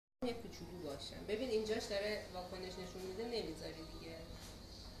یه کوچولو باشم. ببین اینجاش داره واکنش نشون میده، نمیذاری دیگه.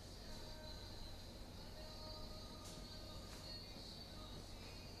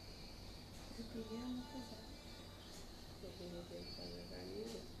 دیگه هم بزن. خب اینو بزنی